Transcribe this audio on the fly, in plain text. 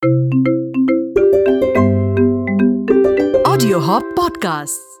Audio Hop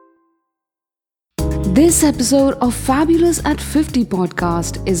Podcasts. This episode of Fabulous at 50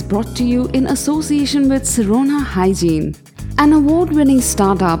 podcast is brought to you in association with Sirona Hygiene, an award-winning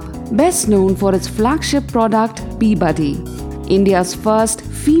startup best known for its flagship product P-Buddy, India's first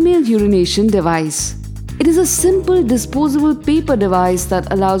female urination device. It is a simple disposable paper device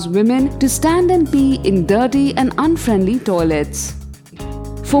that allows women to stand and pee in dirty and unfriendly toilets.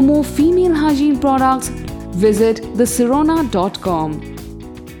 For more female hygiene products, visit thesirona.com.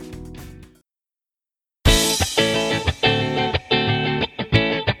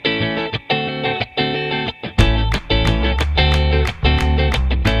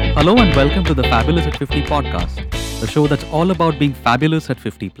 Hello and welcome to the Fabulous at 50 podcast, the show that's all about being fabulous at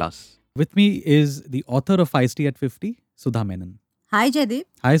 50 plus. With me is the author of Feisty at 50, Sudha Menon. Hi Jaideep,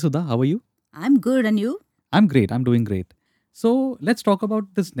 Hi Sudha, how are you? I'm good and you? I'm great, I'm doing great. So let's talk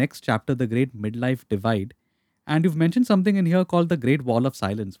about this next chapter, the Great Midlife Divide. And you've mentioned something in here called the Great Wall of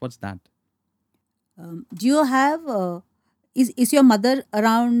Silence. What's that? Do you have, is your mother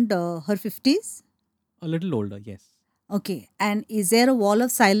around her 50s? A little older, yes. Okay, and is there a wall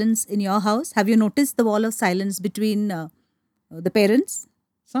of silence in your house? Have you noticed the wall of silence between the parents?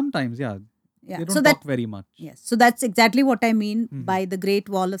 Sometimes, yeah. Yeah, They don't so talk that, very much. yes, so that's exactly what I mean by the great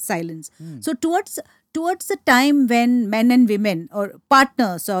wall of silence. So towards the time when men and women or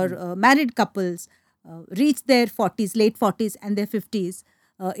partners or married couples reach their 40s, late 40s and their 50s,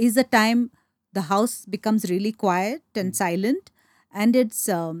 is the time the house becomes really quiet and silent. And it's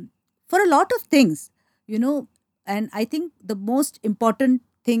for a lot of things, you know, and I think the most important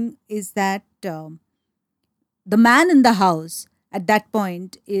thing is that the man in the house at that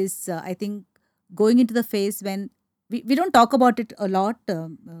point is, I think, going into the phase when we don't talk about it a lot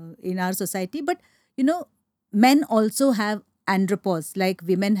in our society, but you know, men also have andropause, like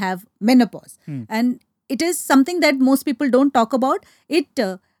women have menopause. And it is something that most people don't talk about. It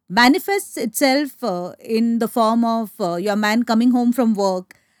manifests itself in the form of your man coming home from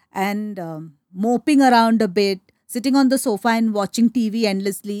work and moping around a bit, sitting on the sofa and watching TV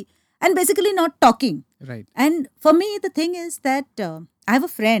endlessly, and basically not talking. Right. And for me, the thing is that I have a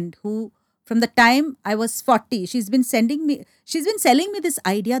friend who, from the time I was 40, she's been selling me this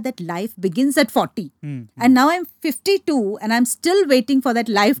idea that life begins at 40. And now I'm 52 and I'm still waiting for that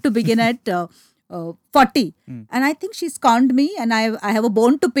life to begin at 40. And I think she's conned me and I have a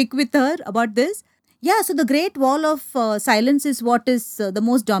bone to pick with her about this. Yeah, so the great wall of silence is what is the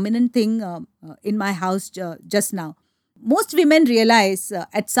most dominant thing in my house just now. Most women realize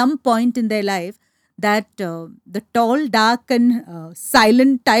at some point in their life that the tall, dark and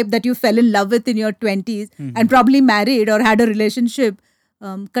silent type that you fell in love with in your 20s and probably married or had a relationship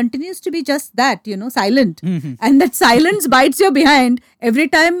continues to be just that, you know, silent. And that silence bites you behind every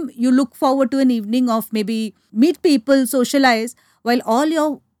time you look forward to an evening of maybe meet people, socialize, while all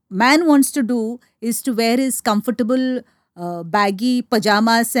your man wants to do is to wear his comfortable baggy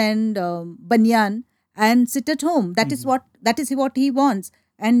pajamas and banyan and sit at home. That is what he wants.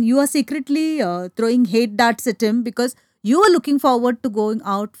 And you are secretly throwing hate darts at him because you are looking forward to going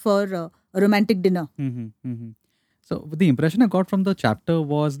out for a romantic dinner. So the impression I got from the chapter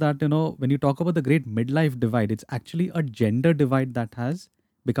was that, you know, when you talk about the great midlife divide, it's actually a gender divide that has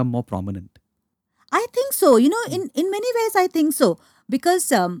become more prominent. I think so. You know, in many ways, I think so.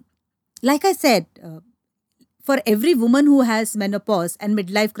 Because, like I said, for every woman who has menopause and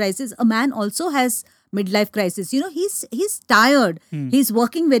midlife crisis, a man also has midlife crisis. You know, he's tired. He's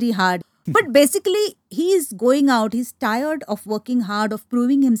working very hard. But basically, he is going out. He's tired of working hard, of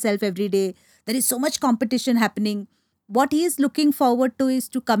proving himself every day. There is so much competition happening. What he is looking forward to is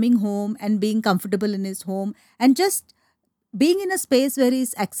to coming home and being comfortable in his home and just being in a space where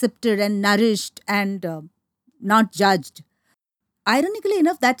he's accepted and nourished and not judged. Ironically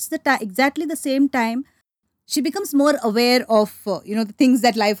enough, that's exactly the same time she becomes more aware of the things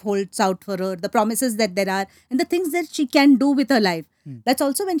that life holds out for her, the promises that there are, and the things that she can do with her life. That's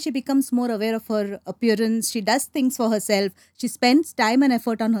also when she becomes more aware of her appearance. She does things for herself. She spends time and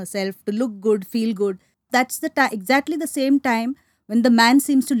effort on herself to look good, feel good. That's exactly the same time when the man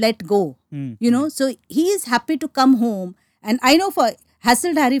seems to let go. So he is happy to come home. And I know for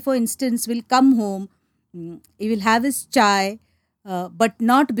Hasselt Harry, for instance, will come home. He will have his chai. But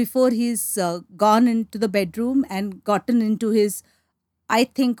not before he's gone into the bedroom and gotten into his, I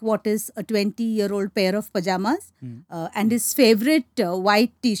think, what is a 20-year-old pair of pajamas and his favorite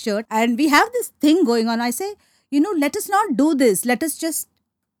white t-shirt. And we have this thing going on. I say, let us not do this. Let us just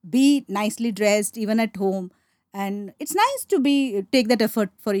be nicely dressed even at home. And it's nice to take that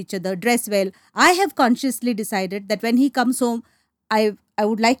effort for each other, dress well. I have consciously decided that when he comes home, I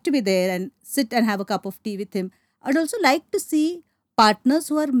would like to be there and sit and have a cup of tea with him. I'd also like to see partners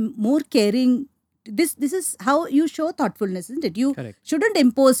who are more caring. This is how you show thoughtfulness, isn't it? You Correct. shouldn't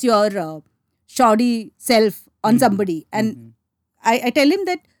impose your shoddy self on somebody. And I tell him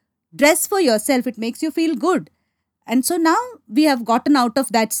that dress for yourself, it makes you feel good. And so now we have gotten out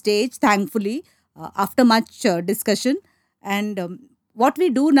of that stage, thankfully, after much discussion. And what we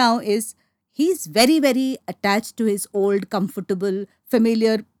do now is he's very, very attached to his old, comfortable,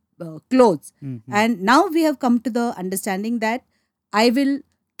 familiar clothes. And now we have come to the understanding that I will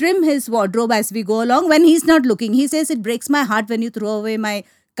trim his wardrobe as we go along when he's not looking. He says, it breaks my heart when you throw away my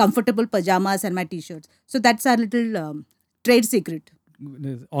comfortable pajamas and my t-shirts. So that's our little trade secret.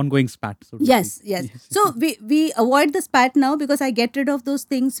 There's ongoing spat. So to Yes, speak. yes. So we avoid the spat now because I get rid of those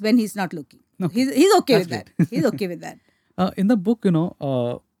things when he's not looking. Okay. He's okay That's with that. He's okay with that. In the book,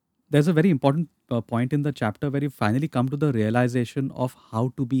 there's a very important point in the chapter where you finally come to the realization of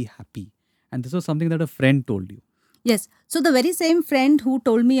how to be happy. And this was something that a friend told you. Yes. So the very same friend who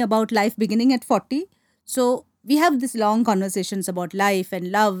told me about life beginning at 40. So we have these long conversations about life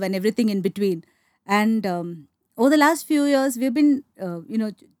and love and everything in between. And over the last few years, we've been,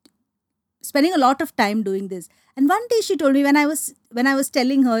 spending a lot of time doing this. And one day she told me when I was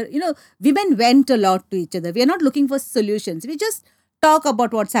telling her, women vent a lot to each other. We are not looking for solutions. We just talk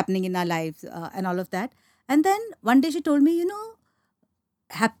about what's happening in our lives and all of that. And then one day she told me,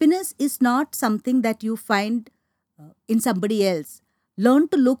 happiness is not something that you find in somebody else. Learn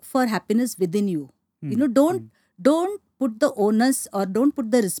to look for happiness within you. Don't put the onus or don't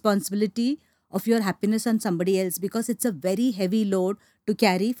put the responsibility of your happiness on somebody else, because it's a very heavy load to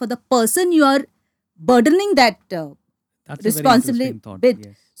carry for the person you are burdening that That's a very responsibly interesting thought. with.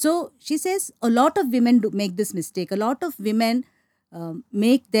 Yes. So she says a lot of women do make this mistake. A lot of women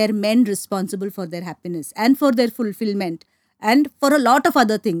make their men responsible for their happiness and for their fulfillment and for a lot of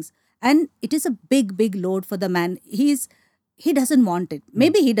other things. And it is a big, big load for the man. He doesn't want it.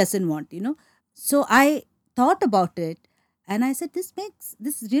 Maybe he doesn't want, So I thought about it and I said, this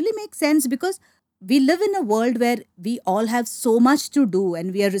really makes sense, because we live in a world where we all have so much to do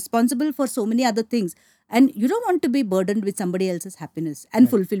and we are responsible for so many other things. And you don't want to be burdened with somebody else's happiness and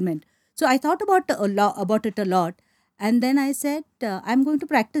fulfillment. So I thought about it a lot. And then I said, I'm going to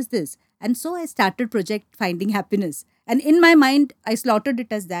practice this. And so I started Project Finding Happiness. And in my mind, I slotted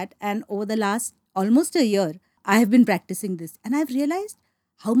it as that. And over the last almost a year, I have been practicing this. And I've realized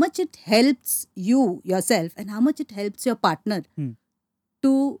how much it helps you, yourself, and how much it helps your partner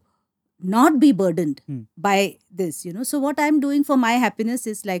to not be burdened by this, So what I'm doing for my happiness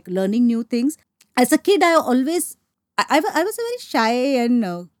is like learning new things. As a kid, I was a very shy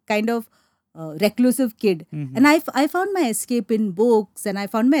and kind of reclusive kid. And I found my escape in books and I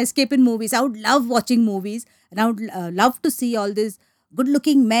found my escape in movies. I would love watching movies and I would love to see all these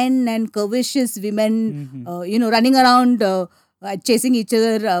good-looking men and curvaceous women, running around chasing each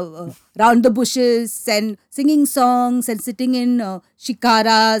other around the bushes and singing songs and sitting in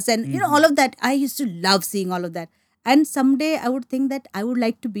shikaras and, all of that. I used to love seeing all of that. And someday I would think that I would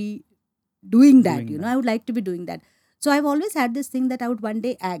like to be doing that, I would like to be doing that. So I've always had this thing that I would one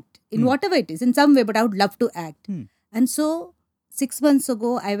day act in whatever it is, in some way, but I would love to act. And so 6 months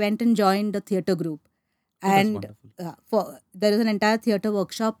ago, I went and joined a theatre group. And there was an entire theatre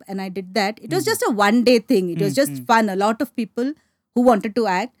workshop and I did that. It was just a one-day thing. It was just fun. A lot of people who wanted to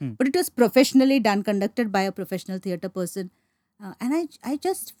act, but it was professionally done, conducted by a professional theatre person. And I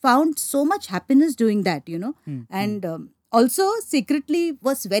just found so much happiness doing that, And also secretly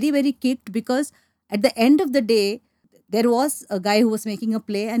was very, very kicked, because at the end of the day, there was a guy who was making a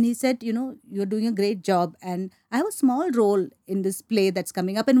play and he said, you're doing a great job and I have a small role in this play that's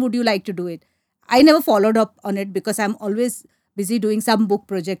coming up and would you like to do it? I never followed up on it because I'm always busy doing some book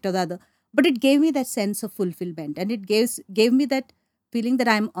project or the other. But it gave me that sense of fulfillment and it gave me that feeling that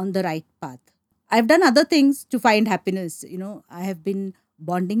I'm on the right path. I've done other things to find happiness. I have been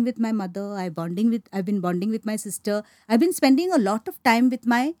bonding with my mother. I've been bonding with my sister. I've been spending a lot of time with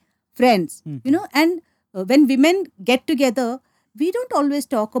my friends, and when women get together, we don't always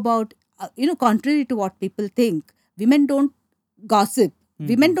talk about, contrary to what people think, women don't gossip.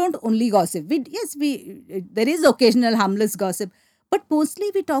 Women don't only gossip. There is occasional harmless gossip, but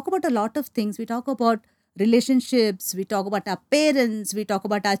mostly we talk about a lot of things. We talk about relationships, we talk about our parents, we talk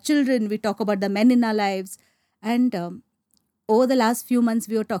about our children, we talk about the men in our lives. And over the last few months,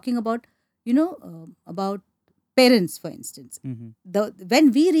 we were talking about, about parents, for instance.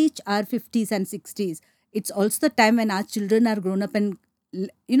 When we reach our 50s and 60s, it's also the time when our children are grown up and,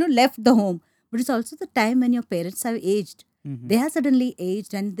 left the home. But it's also the time when your parents have aged. They have suddenly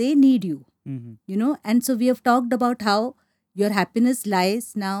aged and they need you, And so we have talked about how your happiness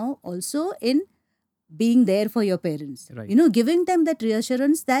lies now also in being there for your parents. Right. Giving them that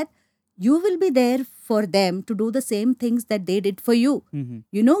reassurance that you will be there for them to do the same things that they did for you.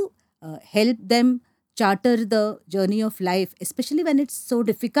 Help them charter the journey of life, especially when it's so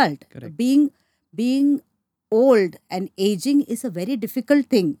difficult. Correct. Being old and aging is a very difficult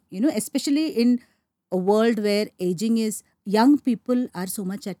thing, especially in a world where aging is, young people are so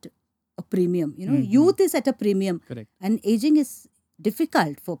much at a premium. Youth is at a premium. Correct. And aging is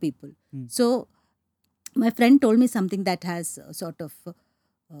difficult for people. So my friend told me something that has sort of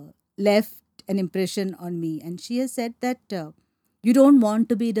left an impression on me. And she has said that you don't want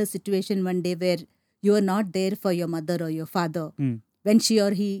to be in a situation one day where you are not there for your mother or your father when she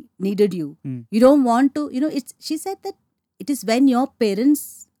or he needed you. You don't want to, she said that it is when your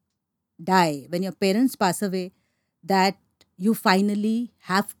parents die, when your parents pass away, that you finally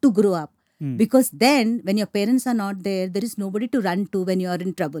have to grow up. Because then when your parents are not there, there is nobody to run to when you are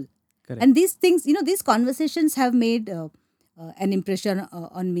in trouble. Correct. And these things, these conversations have made an impression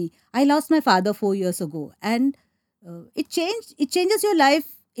on me. I lost my father 4 years ago, and it changes your life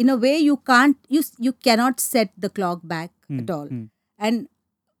in a way you cannot set the clock back at all. And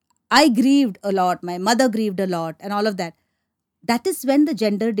I grieved a lot, my mother grieved a lot, and all of that. That is when the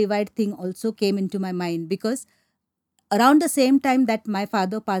gender divide thing also came into my mind, because around the same time that my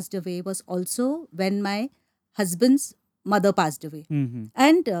father passed away was also when my husband's mother passed away.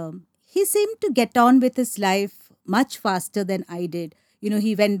 And he seemed to get on with his life much faster than I did.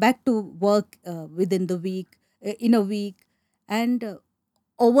 He went back to work within the week, in a week, and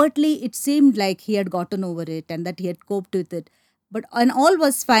overtly it seemed like he had gotten over it and that he had coped with it. And all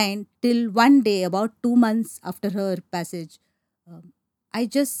was fine till one day, about 2 months after her passage, I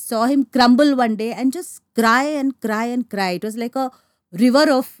just saw him crumble one day and just cry and cry and cry. It was like a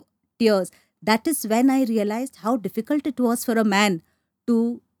river of tears. That is when I realized how difficult it was for a man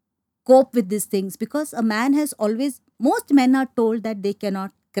to cope with these things, because a man has always, most men are told that they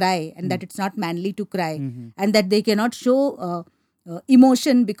cannot cry and that it's not manly to cry and that they cannot show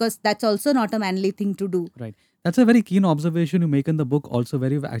emotion because that's also not a manly thing to do. Right. That's a very keen observation you make in the book also,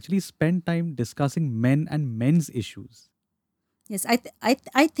 where you've actually spent time discussing men and men's issues. Yes,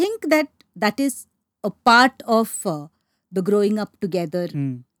 I think that is a part of the growing up together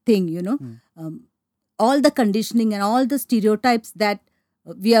thing, all the conditioning and all the stereotypes that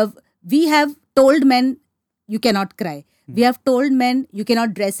we have told men you cannot cry. We have told men you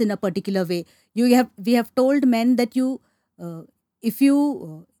cannot dress in a particular way. We have told men that if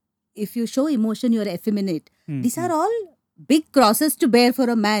you show emotion, you're effeminate. These are all big crosses to bear for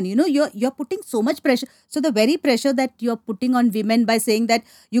a man. You're putting so much pressure. So the very pressure that you're putting on women by saying that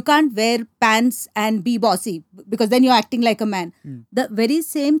you can't wear pants and be bossy because then you're acting like a man. The very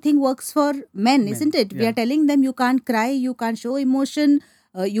same thing works for men, isn't it? We are telling them you can't cry, you can't show emotion,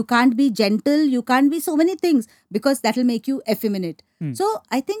 you can't be gentle, you can't be so many things because that will make you effeminate. So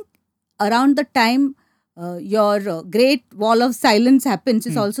I think around the time your great wall of silence happens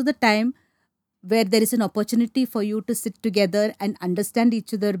is also the time where there is an opportunity for you to sit together and understand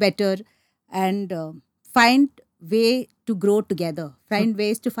each other better and find way to grow together, find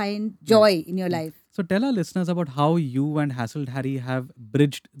ways to find joy in your life. So tell our listeners about how you and Hasselt Harry have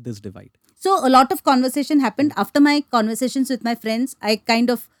bridged this divide. So a lot of conversation happened. After my conversations with my friends, I kind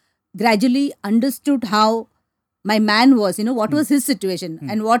of gradually understood how my man was, what was his situation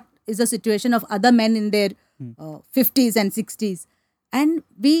and what is the situation of other men in their 50s and 60s. And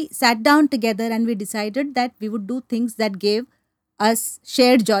we sat down together and we decided that we would do things that gave us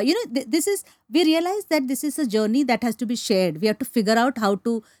shared joy. We realized that this is a journey that has to be shared. We have to figure out how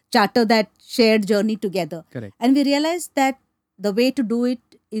to charter that shared journey together. Correct. And we realized that the way to do it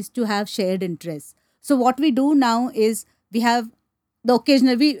is to have shared interests. So what we do now is we have the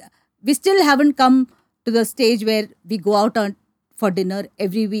occasional, we still haven't come to the stage where we go out for dinner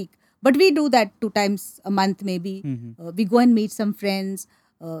every week. But we do that 2 times a month maybe. We go and meet some friends.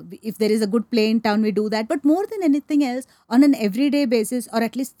 If there is a good play in town, we do that. But more than anything else, on an everyday basis, or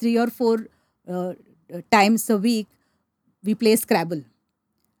at least 3 or 4 times a week, we play Scrabble.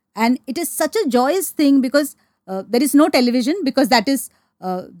 And it is such a joyous thing because there is no television, because that is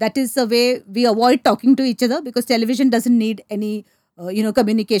the way we avoid talking to each other, because television doesn't need any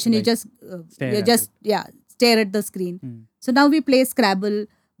communication. Right. You just stare at the screen. So now we play Scrabble.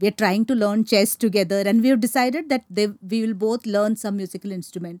 We are trying to learn chess together, and we have decided that we will both learn some musical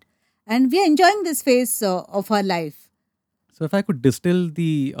instrument. And we are enjoying this phase of our life. So if I could distill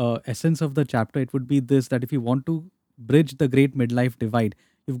the essence of the chapter, it would be this, that if you want to bridge the great midlife divide,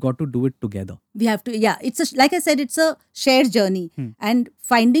 you've got to do it together. We have to, like I said, it's a shared journey. And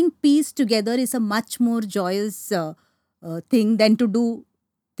finding peace together is a much more joyous thing than to do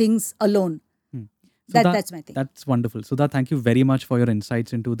things alone. That's my thing. That's wonderful. Sudha, thank you very much for your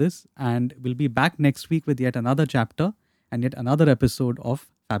insights into this. And we'll be back next week with yet another chapter and yet another episode of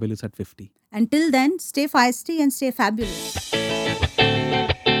Fabulous at 50. Until then, stay feisty and stay fabulous.